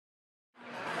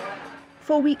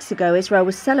4 weeks ago, Israel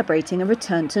was celebrating a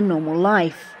return to normal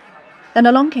life. Then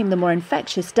along came the more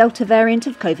infectious Delta variant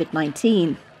of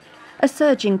COVID-19. A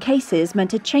surge in cases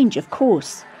meant a change of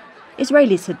course.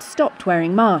 Israelis had stopped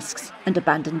wearing masks and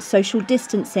abandoned social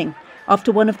distancing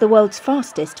after one of the world's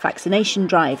fastest vaccination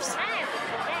drives.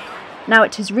 Now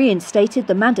it has reinstated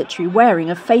the mandatory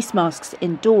wearing of face masks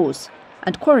indoors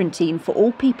and quarantine for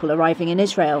all people arriving in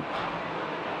Israel.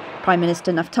 Prime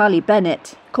Minister Naftali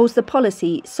Bennett calls the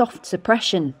policy soft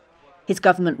suppression. His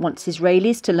government wants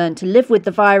Israelis to learn to live with the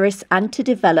virus and to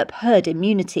develop herd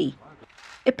immunity.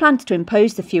 It plans to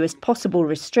impose the fewest possible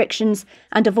restrictions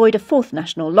and avoid a fourth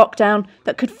national lockdown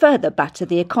that could further batter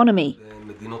the economy.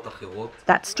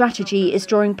 That strategy is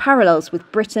drawing parallels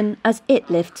with Britain as it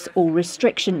lifts all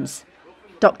restrictions.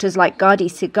 Doctors like Gadi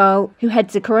Sigal, who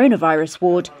heads the coronavirus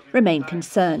ward, remain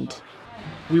concerned.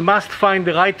 We must find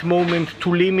the right moment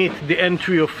to limit the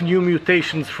entry of new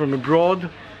mutations from abroad,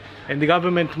 and the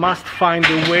government must find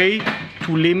a way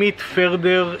to limit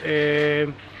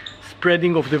further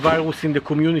spreading of the virus in the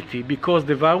community, because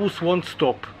the virus won't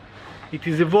stop. It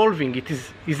is evolving, it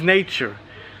is nature,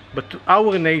 but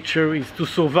our nature is to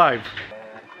survive.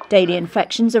 Daily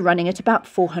infections are running at about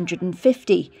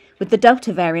 450, with the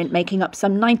Delta variant making up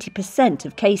some 90%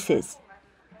 of cases.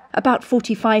 About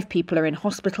 45 people are in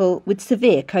hospital with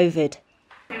severe COVID.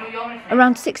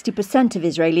 Around 60% of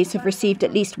Israelis have received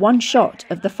at least one shot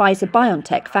of the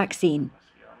Pfizer-BioNTech vaccine.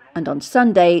 And on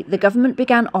Sunday, the government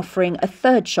began offering a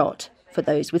third shot for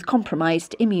those with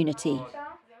compromised immunity.